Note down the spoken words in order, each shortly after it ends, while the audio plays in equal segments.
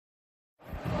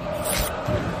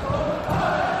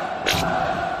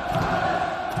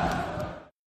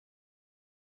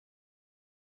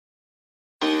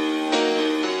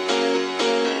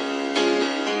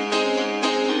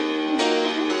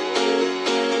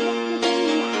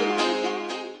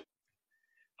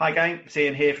Hi gang, it's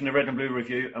Ian here from the Red and Blue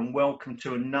Review, and welcome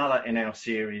to another in our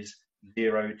series,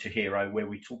 Zero to Hero, where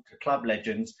we talk to club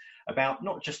legends about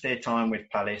not just their time with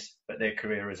Palace, but their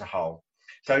career as a whole.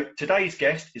 So today's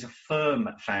guest is a firm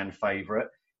fan favourite.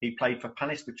 He played for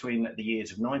Palace between the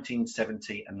years of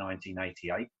 1970 and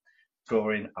 1988,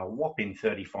 scoring a whopping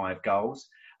 35 goals,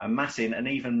 amassing an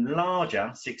even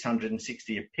larger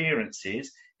 660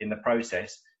 appearances in the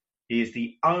process. He is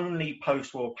the only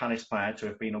post-war Palace player to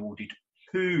have been awarded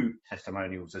 2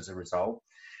 testimonials as a result,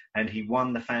 and he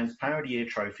won the Fans Player of the Year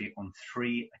trophy on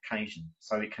 3 occasions.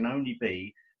 So it can only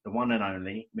be the one and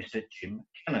only Mr. Jim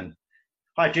Cannon.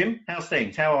 Hi Jim, how's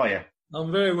things? How are you?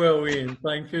 I'm very well, Ian,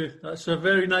 thank you. That's a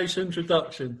very nice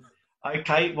introduction.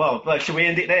 Okay, well, shall we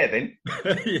end it there then?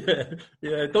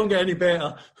 yeah, don't get any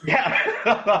better.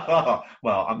 Yeah,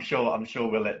 well, I'm sure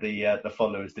we'll let the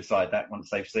followers decide that once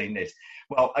they've seen this.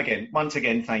 Well, once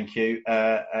again, thank you.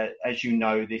 As you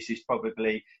know, this is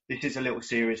a little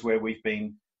series where we've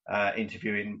been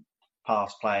interviewing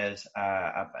past players,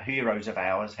 heroes of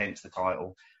ours, hence the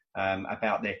title,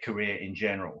 about their career in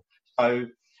general. So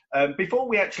before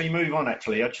we actually move on, I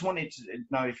just wanted to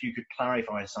know if you could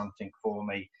clarify something for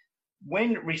me.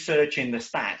 When researching the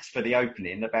stats for the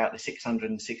opening about the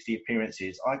 660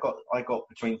 appearances, I got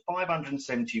between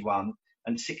 571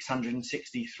 and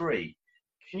 663.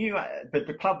 But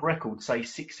the club records say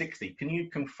 660. Can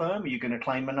you confirm? Are you going to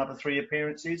claim another 3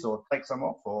 appearances or take some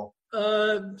off? Or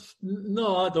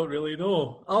no, I don't really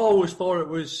know. I always thought it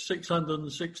was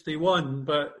 661,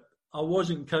 but I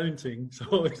wasn't counting,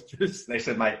 so it's just...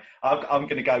 Listen, mate, I'm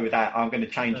going to go with that. I'm going to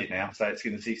change it now, so it's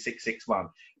going to see 661.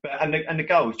 But and the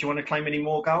goals, do you want to claim any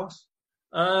more goals?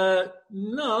 No,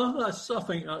 I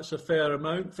think that's a fair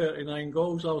amount, 39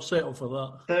 goals. I'll settle for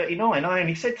that. 39? I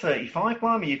only said 35,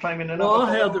 blimey, you're claiming another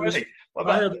I heard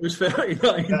it was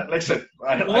 39. Listen...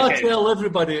 I tell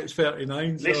everybody it's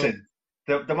 39. So. Listen,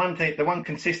 the one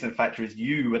consistent factor is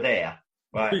you were there.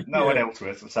 Right, no one else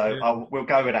was. So we'll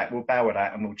go with that. We'll bow with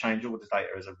that, and we'll change all the data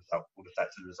as a result, all the stats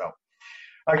as a result.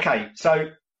 Okay,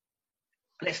 so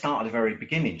let's start at the very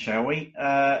beginning, shall we?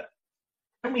 Tell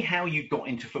me how you got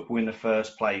into football in the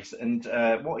first place, and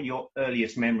what are your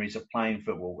earliest memories of playing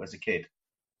football as a kid?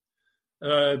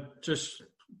 Just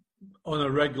on a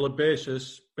regular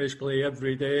basis, basically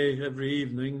every day, every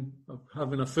evening,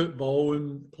 having a football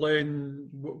and playing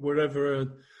wherever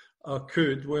I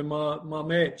could with my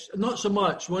mates. Not so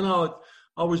much when I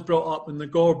was brought up in the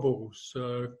Gorbals,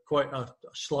 quite a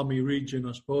slummy region,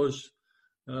 I suppose.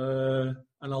 And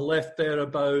I left there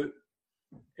about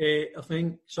 8, I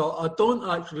think. So I don't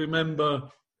actually remember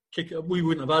kicking. We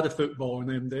wouldn't have had a football in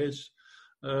them days.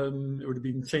 It would have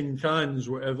been tin cans,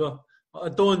 whatever. I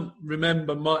don't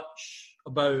remember much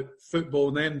about football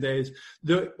in them days.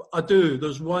 I do.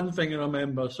 There's one thing I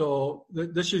remember. So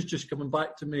this is just coming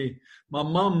back to me.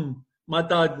 My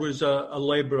dad was a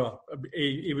labourer.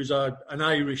 He was an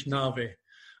Irish navvy,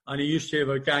 and he used to have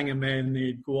a gang of men.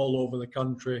 He'd go all over the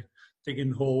country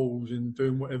digging holes and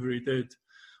doing whatever he did.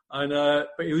 And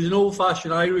but he was an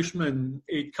old-fashioned Irishman.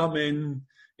 He'd come in.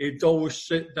 He'd always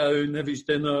sit down, have his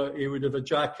dinner. He would have a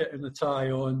jacket and a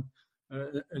tie on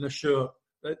and a shirt.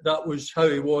 That was how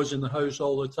he was in the house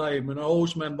all the time. And I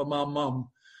always remember my mum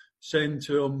saying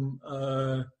to him,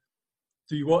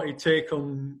 do you want to take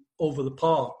him over the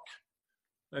park?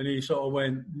 And he sort of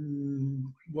went,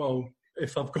 well,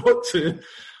 if I've got to.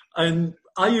 And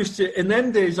I used to, in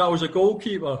them days, I was a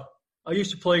goalkeeper. I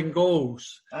used to play in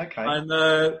goals. Okay. And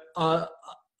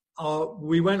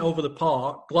we went over the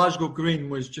park. Glasgow Green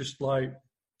was just like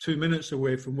 2 minutes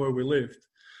away from where we lived.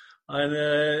 And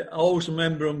I always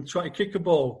remember him trying to kick a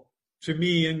ball to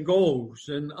me in goals.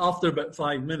 And after about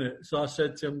 5 minutes, I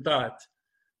said to him, Dad,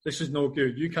 this is no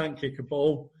good. You can't kick a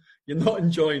ball. You're not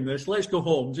enjoying this. Let's go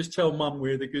home. Just tell Mum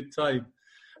we had a good time.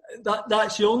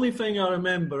 That's the only thing I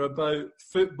remember about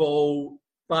football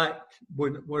back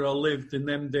where I lived in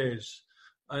them days.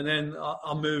 And then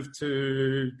I moved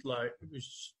to it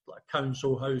was like a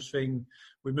council house thing.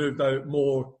 We moved out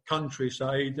more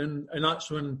countryside, and that's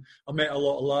when I met a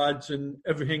lot of lads, and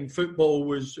everything football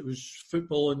was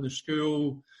football in the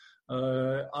school.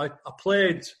 I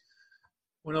played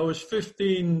when I was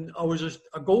 15. I was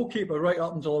a goalkeeper right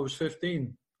up until I was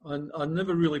 15, and I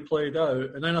never really played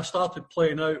out. And then I started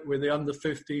playing out with the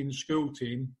under-15 school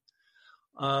team,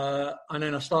 and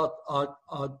then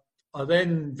I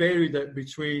then varied it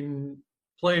between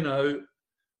playing out,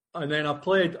 and then I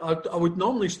played. I would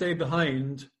normally stay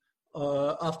behind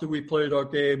after we played our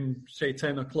game, say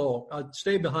 10 o'clock. I'd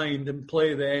stay behind and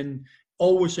play then,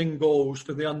 always in goals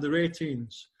for the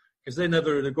under-18s, because they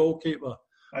never had a goalkeeper.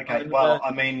 Okay, and, well,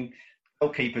 I mean,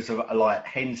 goalkeepers are like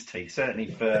hen's teeth,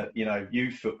 certainly for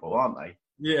youth football, aren't they?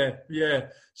 Yeah.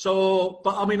 So,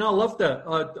 but I mean, I loved it.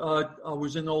 I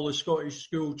was in all the Scottish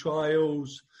school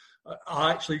trials.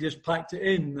 I actually just packed it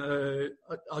in.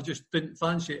 I just didn't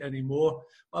fancy it anymore.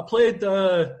 I played.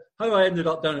 How I ended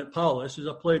up down at Palace is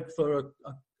I played for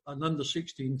an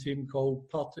under-16 team called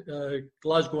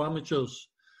Glasgow Amateurs,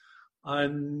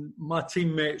 and my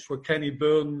teammates were Kenny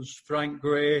Burns, Frank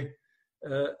Gray.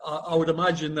 I would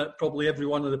imagine that probably every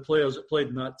one of the players that played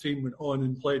in that team went on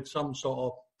and played some sort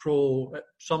of pro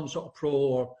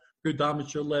or good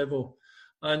amateur level.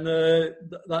 And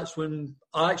that's when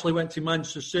I actually went to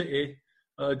Manchester City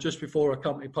just before I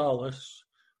come to Palace.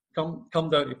 Come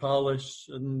down to Palace,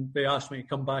 and they asked me to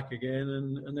come back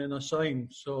again, and then I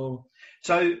signed. So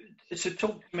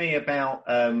talk to me about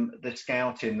the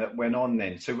scouting that went on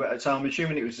then. So I'm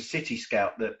assuming it was a City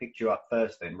scout that picked you up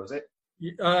first then, was it?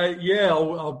 Yeah,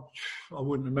 I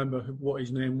wouldn't remember what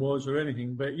his name was or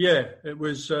anything, but yeah, it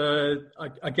was.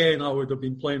 Again, I would have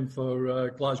been playing for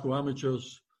Glasgow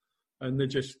Amateurs, and they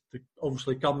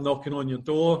obviously come knocking on your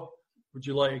door. Would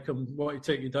you like to come? Want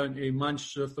to take you down to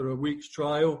Manchester for a week's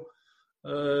trial?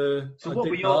 So what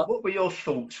were your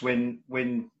thoughts when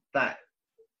that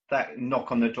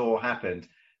knock on the door happened?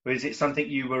 Was it something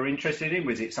you were interested in?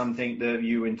 Was it something that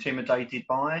you were intimidated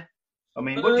by? I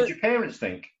mean, what did your parents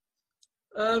think?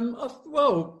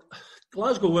 Well,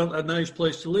 Glasgow wasn't a nice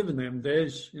place to live in them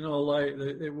days. Like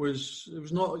it was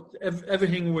not.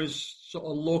 Everything was sort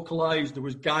of localised. There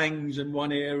was gangs in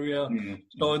one area,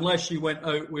 so unless you went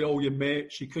out with all your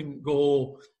mates, you couldn't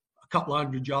go a couple of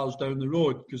 100 yards down the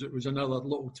road because it was another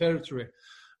little territory.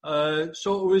 So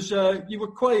it was. You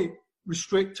were quite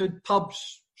restricted.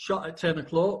 Pubs shut at 10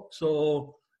 o'clock.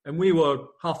 So, and we were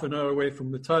half an hour away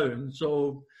from the town,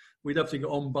 so we'd have to get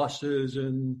on buses,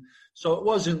 and so it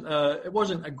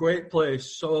wasn't a great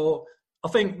place. So I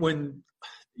think when,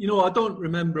 I don't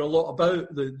remember a lot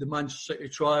about the Manchester City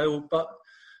trial, but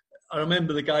I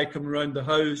remember the guy coming around the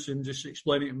house and just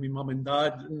explaining it to me mum and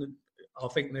dad, and I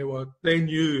think they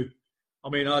knew. I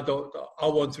mean, I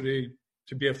wanted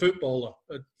to be a footballer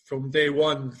from day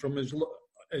one, from as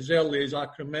early as I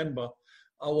can remember.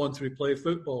 I wanted to play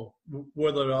football.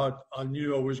 Whether I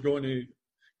knew I was going to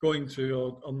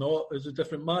or not is a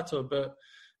different matter, but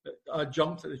I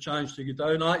jumped at the chance to go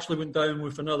down. I actually went down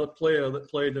with another player that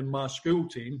played in my school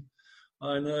team,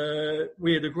 and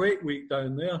we had a great week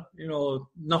down there.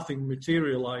 Nothing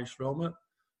materialised from it.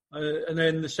 And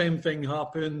then the same thing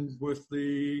happened with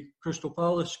the Crystal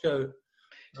Palace scout.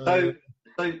 So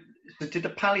did the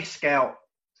Palace scout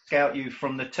you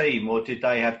from the team, or did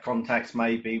they have contacts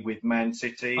maybe with Man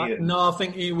City? No, I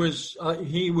think he was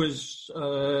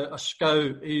a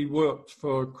scout. He worked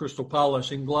for Crystal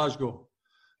Palace in Glasgow.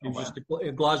 He was just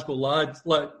a Glasgow lad.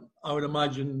 Like, I would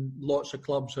imagine lots of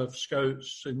clubs have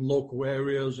scouts in local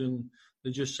areas, and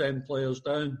they just send players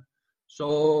down.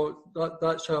 So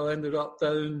that's how I ended up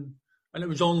down. And it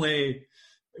was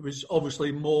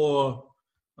obviously more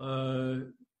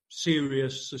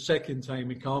serious the second time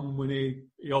he come, when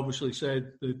he obviously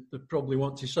said they probably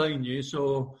want to sign you.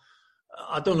 So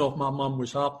I don't know if my mum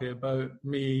was happy about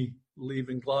me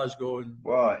leaving Glasgow and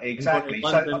exactly.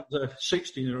 London as a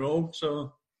 16-year-old.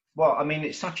 So I mean,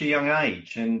 it's such a young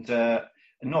age, and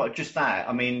not just that.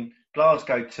 I mean,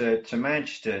 Glasgow to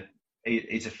Manchester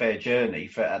is a fair journey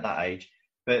at that age,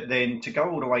 but then to go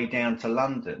all the way down to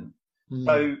London.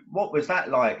 So what was that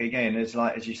like again? As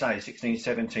you say, 16,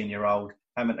 17-year-old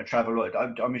having to travel.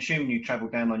 I'm assuming you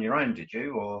travelled down on your own, did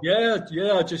you? Or yeah,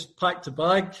 I just packed a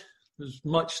bag, as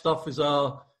much stuff as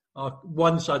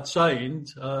once I'd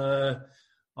signed.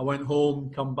 I went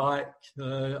home, come back.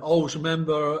 I always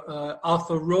remember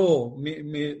Arthur Rowe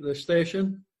meeting me at the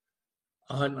station.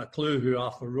 I hadn't a clue who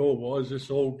Arthur Rowe was.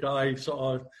 This old guy,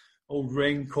 sort of old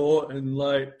raincoat, and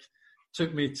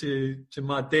took me to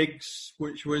my digs,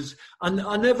 which was, and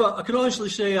I can honestly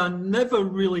say I never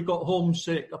really got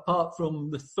homesick apart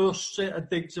from the first set of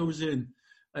digs I was in,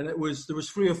 and there was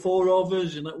 3 or 4 of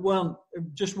us, and it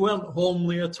just weren't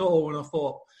homely at all. And I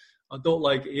thought, I don't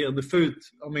like it here. The food,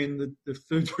 I mean, the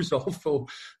food was awful.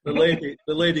 The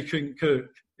lady couldn't cook.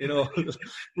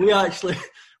 We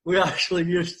actually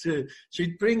used to.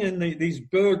 She'd bring in these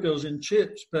burgers and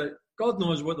chips, but God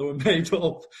knows what they were made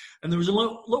of. And there was a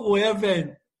little air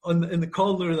vent in the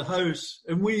corner of the house,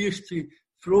 and we used to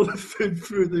throw the food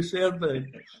through this air vent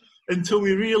until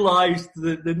we realised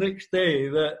the next day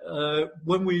that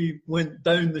when we went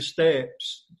down the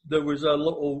steps, there was a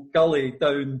little gully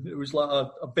down. It was like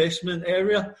a basement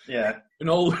area. Yeah. And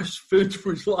all this food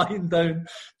was lying down.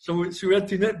 So we had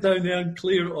to nip down there and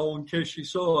clear it all in case she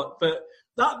saw it. But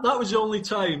that was the only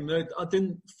time that I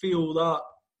didn't feel that,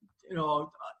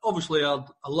 obviously I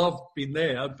loved being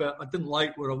there, but I didn't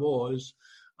like where I was.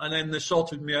 And then they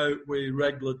sorted me out with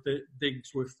regular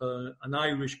digs with an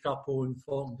Irish couple in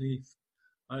Thornheath,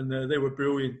 and they were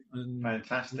brilliant. And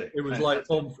fantastic. It was like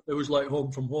home. It was like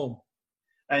home from home.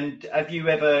 And have you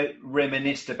ever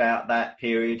reminisced about that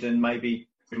period and maybe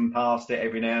driven past it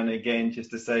every now and again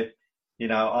just to say,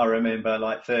 I remember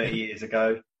like 30 years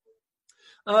ago?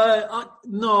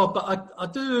 No, but I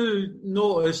do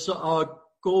notice that I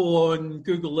go on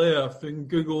Google Earth and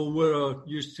Google where I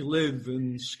used to live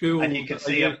and school. And you can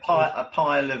see a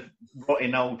pile of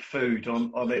rotting old food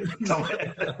on it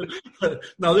somewhere.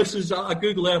 No, this is I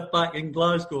Google Earth back in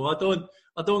Glasgow.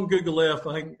 I don't Google Earth.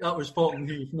 I think that was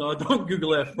Thornheath. No, I don't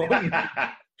Google Earth.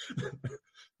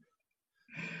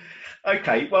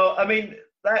 Okay, well, I mean,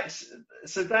 that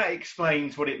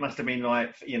explains what it must have been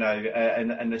like,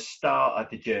 and the start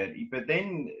of the journey. But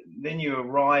then you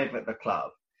arrive at the club.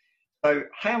 So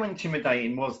how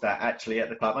intimidating was that actually at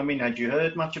the club? I mean, had you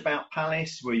heard much about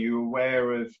Palace? Were you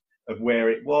aware of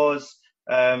where it was?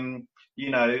 And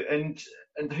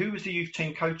who was the youth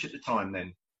team coach at the time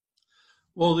then?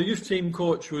 Well, the youth team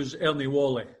coach was Ernie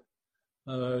Whalley,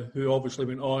 who obviously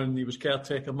went on. He was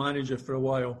caretaker manager for a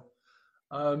while.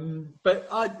 But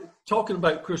talking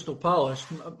about Crystal Palace,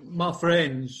 my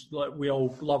friends, like we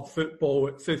all loved football.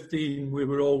 At 15, we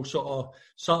were all sort of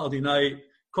Saturday night,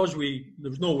 because there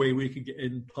was no way we could get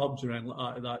in pubs around like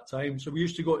that at that time. So we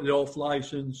used to go to the off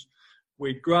licence.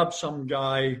 We'd grab some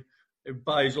guy who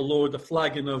buys a load, a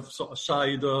flagon of sort of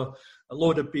cider, a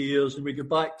load of beers, and we go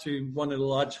back to one of the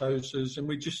lads' houses and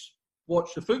we just watch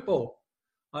the football.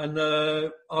 And I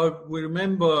always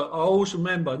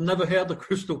remember, I'd never heard of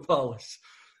Crystal Palace.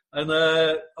 And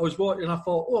I was watching, I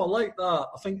thought, I like that.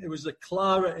 I think it was the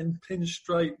claret and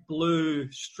pinstripe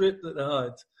blue strip that they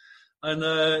had.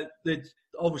 And they'd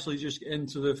obviously just get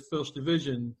into the first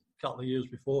division a couple of years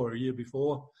before, a year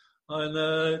before. And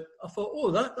I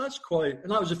thought, that's quite...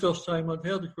 And that was the first time I'd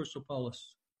heard of Crystal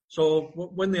Palace. So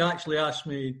when they actually asked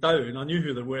me down, I knew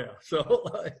who they were. So,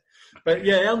 but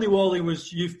yeah, Ernie Whalley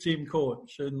was youth team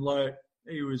coach, and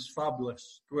he was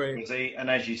fabulous, great. Was he? And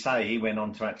as you say, he went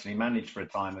on to actually manage for a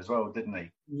time as well, didn't he?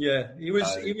 Yeah, he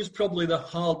was probably the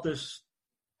hardest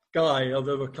guy I've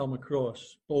ever come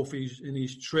across, both in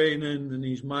his training and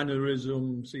his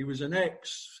mannerisms. He was an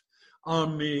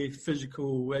ex-army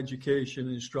physical education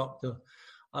instructor,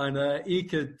 and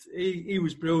he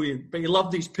was brilliant, but he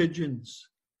loved his pigeons.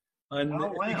 And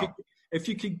if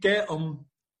you could get him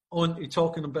on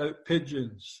talking about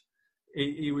pigeons,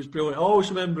 he was brilliant. I always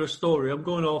remember a story. I'm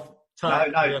going off.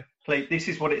 No, please. This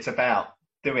is what it's about.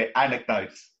 Do it.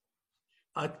 Anecdotes.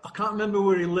 I can't remember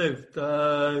where he lived.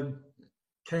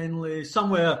 Kenley,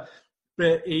 somewhere.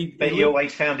 But he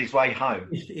always found his way home.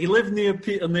 He lived near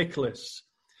Peter Nicholas.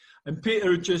 And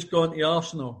Peter had just gone to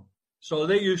Arsenal. So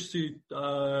they used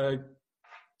to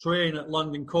train at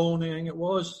London Colney, I think it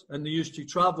was, and they used to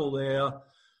travel there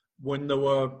when they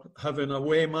were having a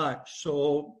away match.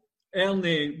 So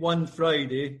Ernie one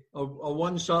Friday or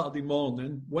one Saturday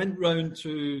morning went round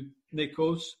to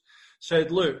Nichols, said,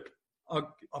 "Look,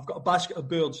 I've got a basket of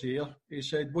birds here." He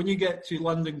said, "When you get to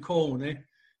London Colney,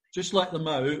 just let them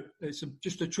out. It's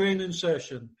just a training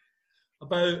session."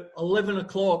 About 11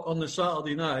 o'clock on the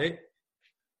Saturday night,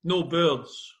 no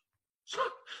birds.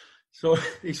 So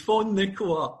he's phoned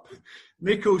Nico up.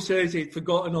 Nico says he'd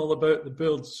forgotten all about the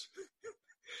birds.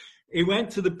 He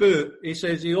went to the boot. He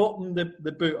says he opened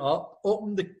the boot up,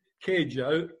 opened the cage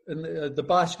out and the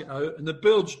basket out, and the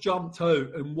birds jumped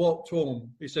out and walked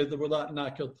home. He said they were that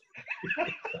knackered.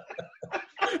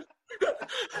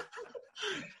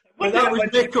 But that was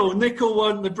Nico. Nico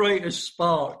wasn't the brightest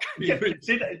spark. Yeah,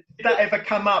 did that ever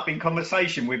come up in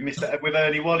conversation with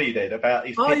Ernie Whalley then about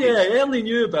his? Oh yeah, Ernie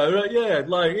knew about it. Yeah,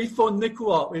 like he phoned Nico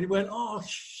up and he went, "Oh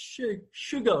shit,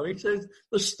 sugar." He says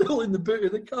they're still in the boot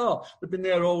of the car. They've been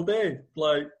there all day,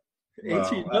 like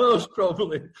 18 hours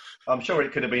probably. I'm sure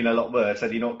it could have been a lot worse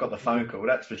had he not got the phone call.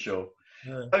 That's for sure.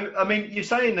 Yeah. So, I mean, you're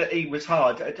saying that he was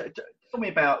hard. Tell me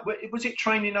about. Was it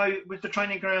training? Was the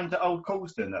training ground at Old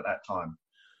Colston at that time?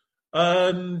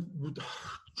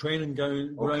 Training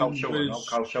ground Carl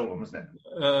Shelton, wasn't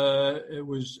it? It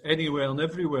was anywhere and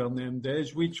everywhere in them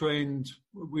days. We do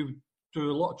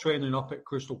a lot of training up at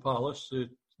Crystal Palace,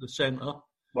 the centre.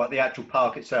 What, the actual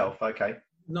park itself? Okay.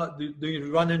 Not the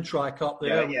running track up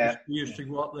there. Yeah. We used to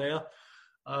go up there.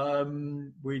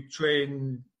 We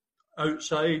train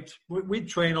outside. We'd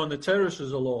train on the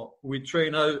terraces a lot. We'd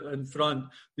train out in front.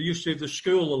 They used to have the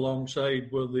school alongside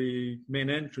where the main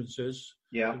entrance is.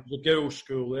 Yeah. The girls'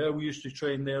 school there. We used to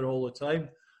train there all the time.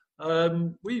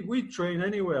 We train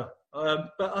anywhere.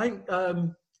 But I think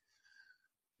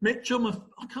Mitcham,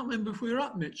 I can't remember if we were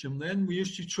at Mitcham then. We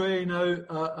used to train out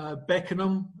at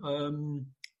Beckenham. I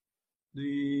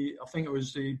think it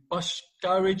was the bus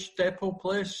garage depot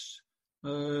place.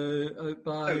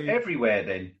 Everywhere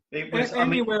then. It was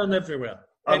anywhere and everywhere.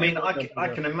 I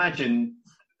can imagine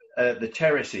the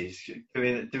terraces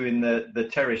doing the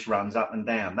terrace runs up and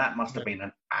down. That must have been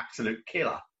an absolute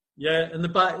killer. Yeah, in the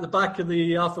back of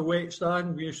the Arthur Waite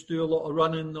stand, we used to do a lot of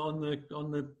running on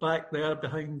the back there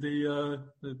behind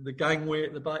the gangway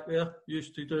at the back there. We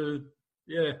used to do,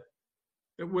 yeah.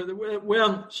 It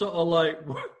weren't sort of like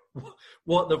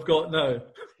what they've got now.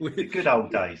 The good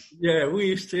old days. Yeah, we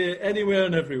used to anywhere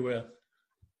and everywhere.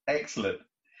 Excellent.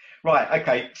 Right,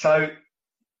 okay, so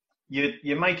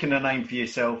you're making a name for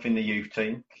yourself in the youth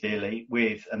team, clearly,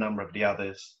 with a number of the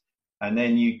others, and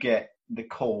then you get the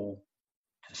call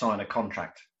to sign a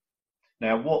contract.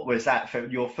 Now, what was that for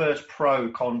your first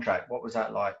pro contract? What was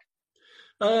that like?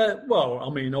 Well, I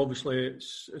mean, obviously,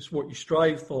 it's what you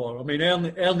strive for. I mean,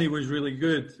 Ernie was really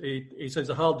good. He says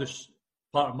the hardest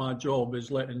part of my job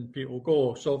is letting people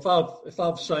go. So if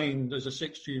I've signed as a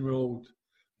 16-year-old,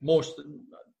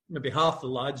 maybe half the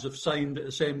lads have signed at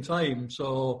the same time.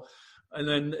 So, and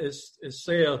then it's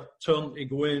their turn to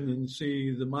go in and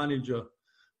see the manager,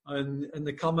 and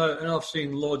they come out, and I've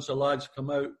seen loads of lads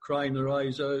come out crying their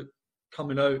eyes out,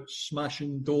 coming out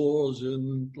smashing doors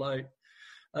and like.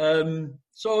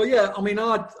 So yeah, I mean,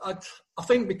 I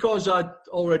think because I'd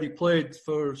already played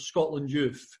for Scotland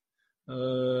Youth,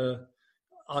 I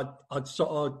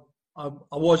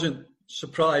wasn't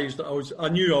surprised that I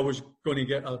knew I was going to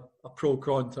get a pro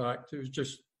contract. It was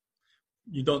just,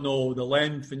 you don't know the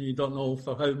length and you don't know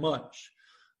for how much.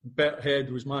 Bert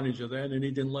Head was manager then, and he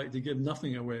didn't like to give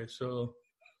nothing away. So,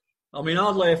 I mean, I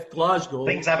left Glasgow.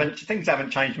 Things haven't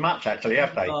changed much, actually,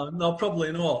 have they? No,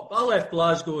 probably not. I left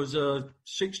Glasgow as a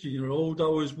 16-year-old. I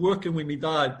was working with my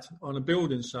dad on a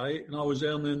building site, and I was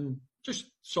earning just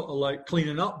sort of like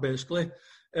cleaning up, basically.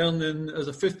 Earning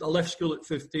I left school at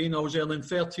 15. I was earning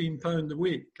 £13 a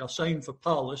week. I signed for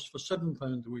Palace for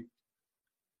 £7 a week.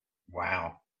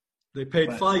 Wow. They paid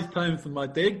 £5 for my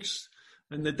digs,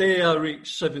 and the day I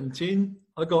reached 17,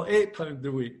 I got £8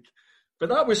 a week. But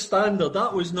that was standard.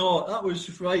 That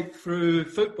was right through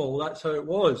football. That's how it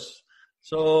was.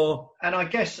 So, and I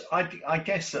guess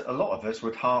a lot of us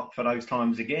would hark for those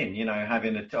times again. You know,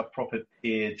 having a proper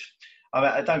tiered. I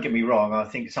mean, don't get me wrong. I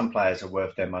think some players are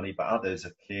worth their money, but others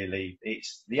are clearly.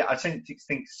 I think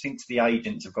since the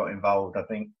agents have got involved, I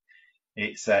think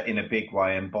it's in a big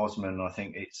way. And Bosman, I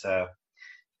think it's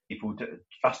people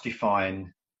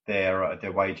justifying their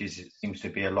wages. It seems to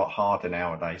be a lot harder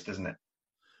nowadays, doesn't it?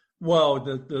 Well,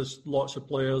 there's lots of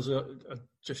players that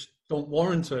just don't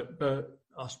warrant it. But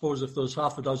I suppose if there's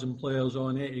half a dozen players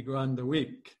on 80 grand a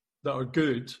week that are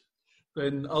good,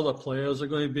 then other players are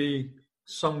going to be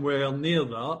somewhere near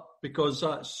that because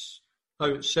that's how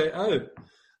it's set out.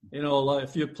 You know, like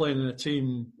if you're playing in a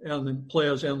team,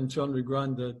 players earning 200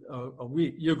 grand a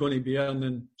week, you're going to be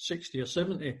earning 60 or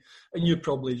 70, and you're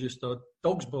probably just a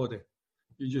dog's body.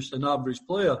 You're just an average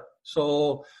player.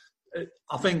 So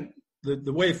I think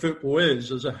the way football is,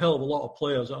 there's a hell of a lot of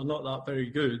players that are not that very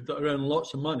good that are earning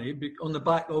lots of money on the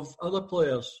back of other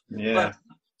players. Yeah. But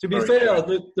to be fair,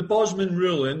 the Bosman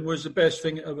ruling was the best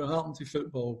thing that ever happened to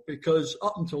football because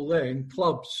up until then,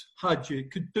 clubs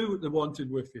could do what they wanted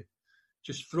with you.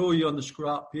 Just throw you on the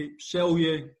scrap heap, sell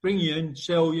you, bring you in,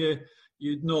 sell you,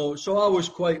 you'd know. So I was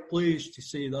quite pleased to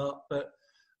see that. But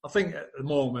I think at the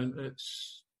moment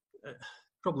it's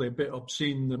probably a bit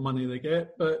obscene the money they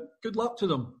get, but good luck to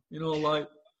them. You know, like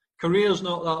career's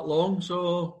not that long,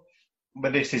 so.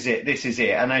 But this is it.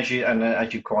 And as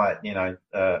you quite,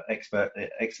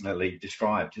 excellently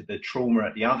described, the trauma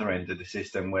at the other end of the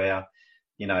system where,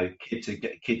 you know,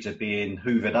 kids are being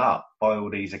hoovered up by all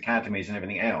these academies and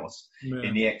everything else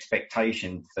in the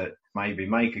expectation that maybe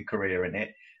make a career in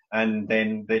it, and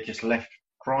then they're just left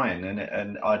crying. And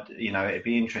it'd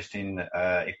be interesting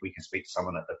if we can speak to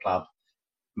someone at the club,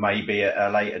 maybe at a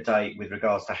later date, with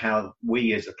regards to how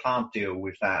we as a club deal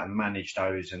with that and manage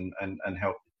those and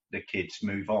help the kids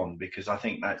move on, because I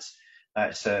think that's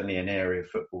certainly an area of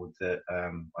football that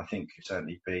I think could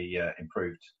certainly be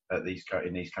improved in these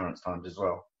current times as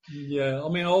well. Yeah, I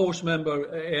mean, I always remember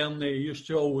Ernie used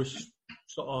to always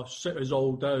sort of sit us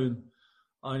all down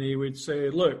and he would say,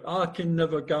 look, I can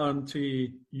never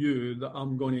guarantee you that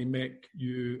I'm going to make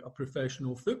you a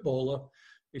professional footballer.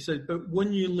 He said, but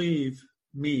when you leave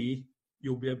me,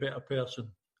 you'll be a better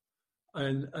person.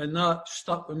 And that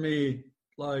stuck with me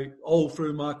like all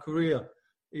through my career.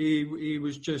 He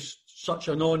was just such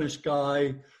an honest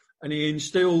guy. and he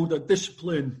instilled a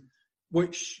discipline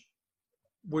which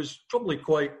was probably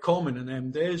quite common in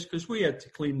them days, because we had to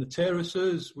clean the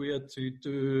terraces, we had to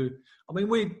do. I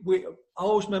mean, I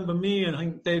always remember me and I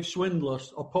think Dave Swindler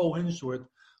or Paul Hinswood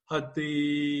had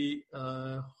the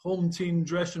home team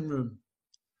dressing room,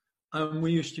 and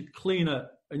we used to clean it.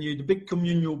 And you had a big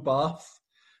communal bath.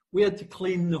 We had to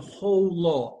clean the whole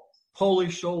lot,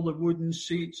 polish all the wooden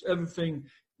seats, everything,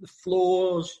 the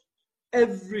floors,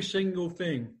 every single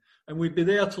thing. And we'd be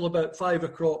there till about 5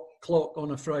 o'clock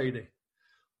on a Friday,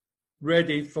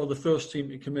 ready for the first team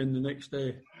to come in the next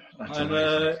day. That's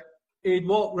and he'd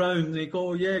walk round and he'd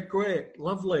go, yeah, great,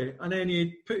 lovely. And then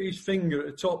he'd put his finger at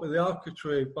the top of the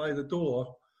architrave by the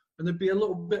door, and there'd be a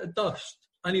little bit of dust.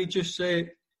 And he'd just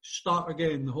say, start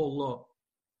again, the whole lot.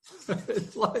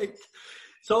 It's like,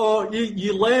 so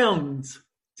you learned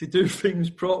to do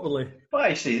things properly. Well,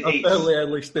 at a fairly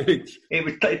early stage. It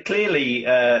was clearly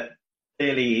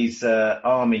his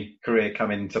army career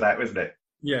coming into that, wasn't it?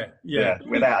 Yeah,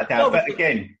 without a doubt. But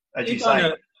again, as you say,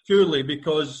 it purely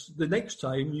because the next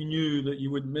time you knew that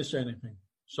you wouldn't miss anything,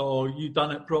 so you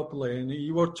done it properly, and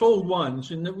you were told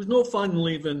once, and there was no fun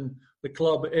leaving the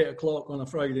club at 8 o'clock on a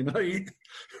Friday night.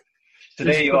 So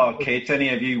there you are, kids. Any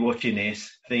of you watching this,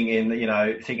 thinking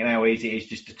how easy it is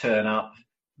just to turn up,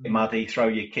 muddy, throw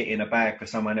your kit in a bag for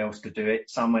someone else to do it.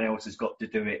 Someone else has got to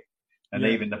do it, and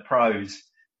even the pros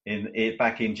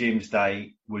back in Jim's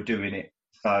day were doing it.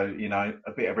 So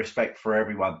a bit of respect for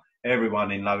everyone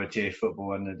in lower tier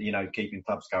football, and keeping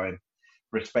clubs going.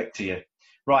 Respect to you.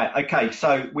 Right. Okay.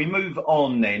 So we move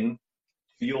on then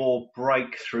to your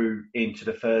breakthrough into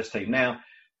the first team now.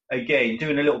 Again,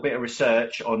 doing a little bit of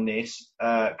research on this,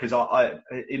 because I,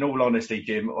 in all honesty,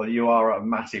 Jim, you are a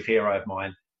massive hero of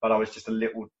mine, but I was just a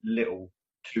little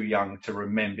too young to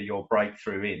remember your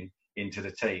breakthrough into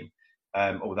the team,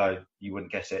 although you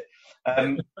wouldn't guess it.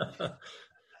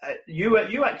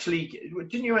 You actually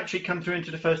didn't you actually come through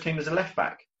into the first team as a left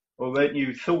back, or weren't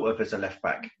you thought of as a left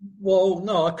back? Well,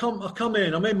 no, I come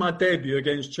in. I made my debut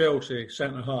against Chelsea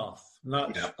centre half, and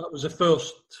that was the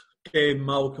first game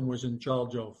Malcolm was in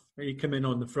charge of. He came in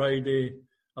on the Friday.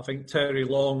 I think Terry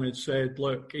Long had said,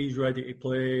 look, he's ready to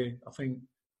play. I think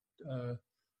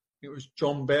it was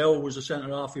John Bell was the centre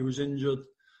half. He was injured.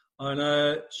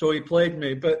 And so he played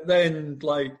me. But then,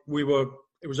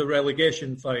 it was a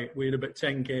relegation fight. We had about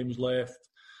 10 games left.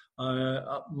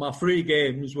 My 3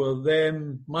 games were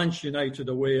them, Manchester United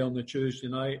away on the Tuesday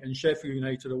night and Sheffield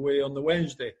United away on the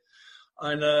Wednesday.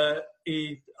 And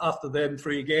after them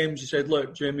 3 games, he said,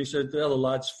 look, Jim, he said, the other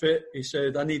lad's fit. He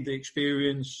said, I need the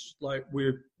experience. Like,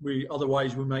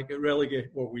 otherwise we might get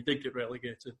relegated. Well, we did get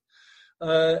relegated.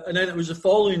 And then it was the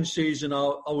following season,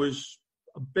 I was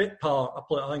a bit part. I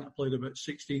think I played about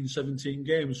 16, 17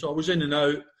 games. So I was in and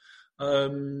out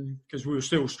because we were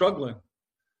still struggling.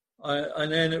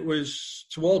 And then it was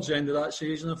towards the end of that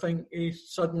season, I think he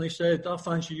suddenly said, I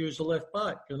fancy you as a left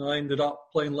back. And I ended up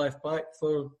playing left back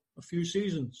for a few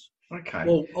seasons. Okay.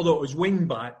 Well, although it was wing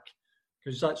back,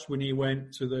 because that's when he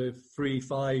went to the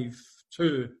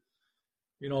 3-5-2.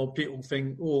 People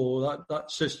think, that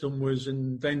system was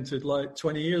invented like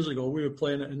 20 years ago. We were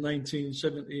playing it in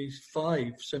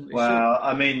 1975, 76. Well,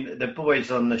 I mean, the boys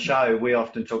on the show, we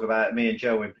often talk about, me and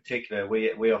Joe in particular,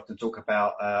 we often talk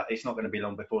about it's not going to be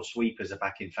long before sweepers are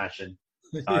back in fashion.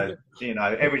 So,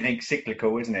 everything's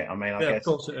cyclical, isn't it? I mean, I guess. Of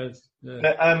course it is. Yeah.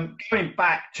 But, coming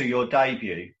back to your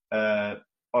debut,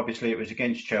 obviously it was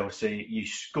against Chelsea. You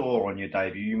score on your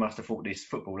debut. You must have thought this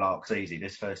football lark's easy.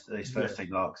 This first team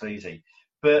lark's easy.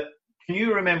 But can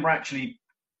you remember actually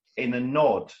in the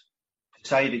nod to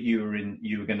say that you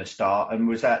were going to start? And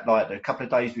was that like a couple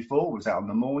of days before? Was that on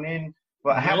the morning?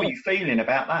 Well, how were you feeling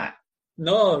about that?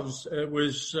 No, it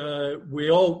was we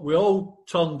all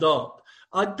turned up.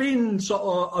 I'd been sort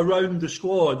of around the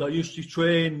squad. I used to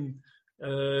train,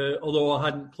 although I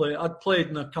hadn't played. I'd played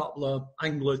in a couple of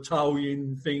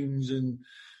Anglo-Italian things, and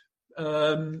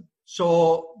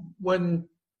so when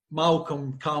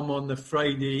Malcolm came on the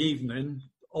Friday evening,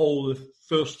 all the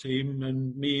first team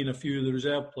and me and a few of the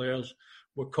reserve players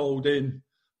were called in.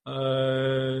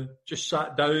 Just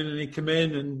sat down and he came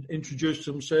in and introduced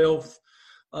himself,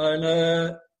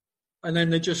 and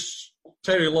then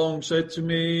Terry Long said to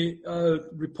me,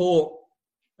 report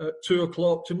at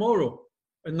 2:00 tomorrow,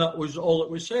 and that was all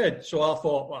that was said. So I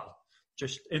thought, well,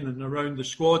 just in and around the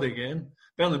squad again.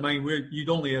 Bear in mind, you'd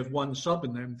only have one sub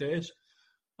in them days,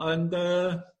 and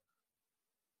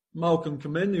Malcolm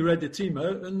came in, he read the team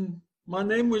out, and my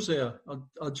name was there.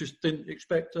 I just didn't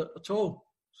expect it at all.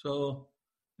 So,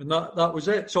 and that was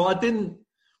it. So I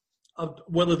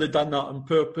whether they'd done that on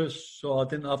purpose, so I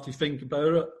didn't have to think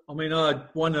about it. I mean, I had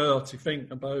 1 hour to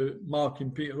think about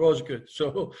marking Peter Osgood,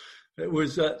 so it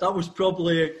was that was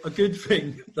probably a good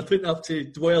thing. I didn't have to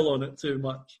dwell on it too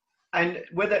much. And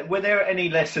were there any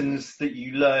lessons that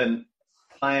you learned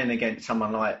playing against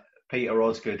someone like Peter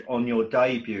Osgood on your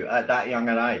debut at that young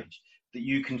an age that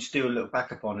you can still look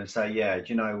back upon and say, yeah, do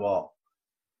you know what?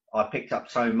 I picked up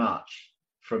so much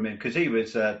from him, because he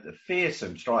was a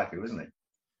fearsome striker, wasn't he?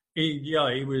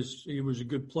 He was a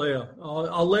good player.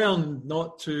 I learned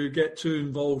not to get too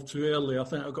involved too early. I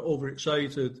think I got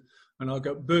overexcited and I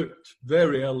got booked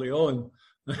very early on.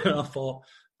 And I thought,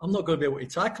 I'm not going to be able to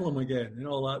tackle him again and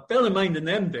all that. Bear in mind, in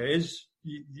them days,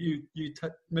 you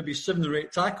maybe 7 or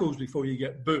 8 tackles before you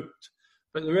get booked.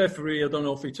 But the referee, I don't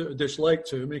know if he took a dislike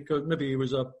to me, because maybe he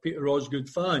was a Peter Osgood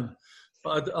fan.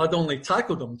 But I'd only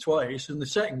tackled him twice, and the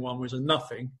second one was a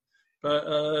nothing.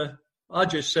 But I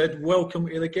just said, welcome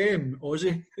to the game,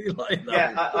 Ozzy. Like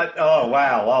that. Yeah, oh,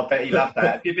 wow, I bet he loved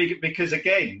that. Because,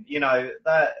 again, you know,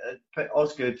 that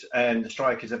Osgood and the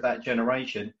strikers of that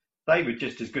generation, they were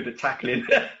just as good at tackling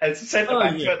as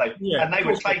centre-backs, weren't they? Yeah, and they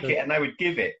would take it and they would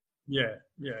give it. Yeah.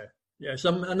 It's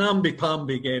an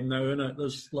ambi-pambi game now, isn't it?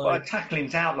 There's well,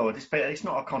 tackling's outlawed. It's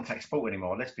not a contact sport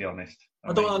anymore, let's be honest.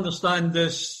 I don't understand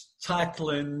this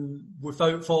tackling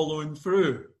without following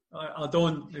through. I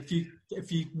don't. If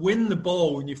you win the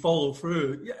ball and you follow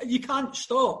through, you can't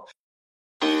stop.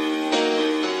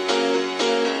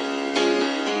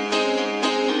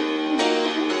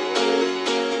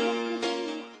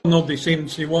 Nobody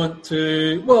seems to want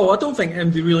to. Well, I don't think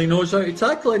anybody really knows how to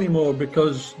tackle anymore,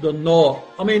 because they're not.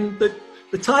 I mean,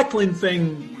 the tackling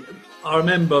thing, I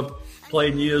remember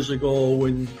playing years ago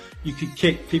when you could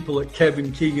kick people like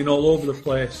Kevin Keegan all over the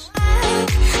place.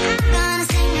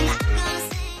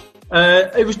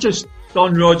 It was just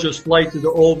Don Rogers flighted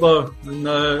it over, and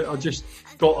I just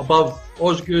got above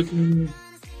Osgood and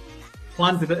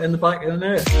planted it in the back of the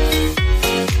net.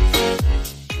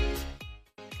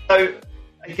 So,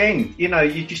 again, you know,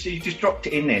 you just dropped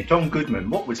it in there. Don Goodman,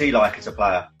 what was he like as a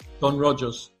player? Don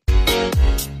Rogers.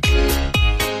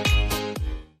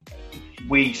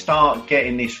 We start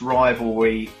getting this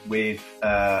rivalry with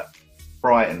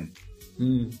Brighton.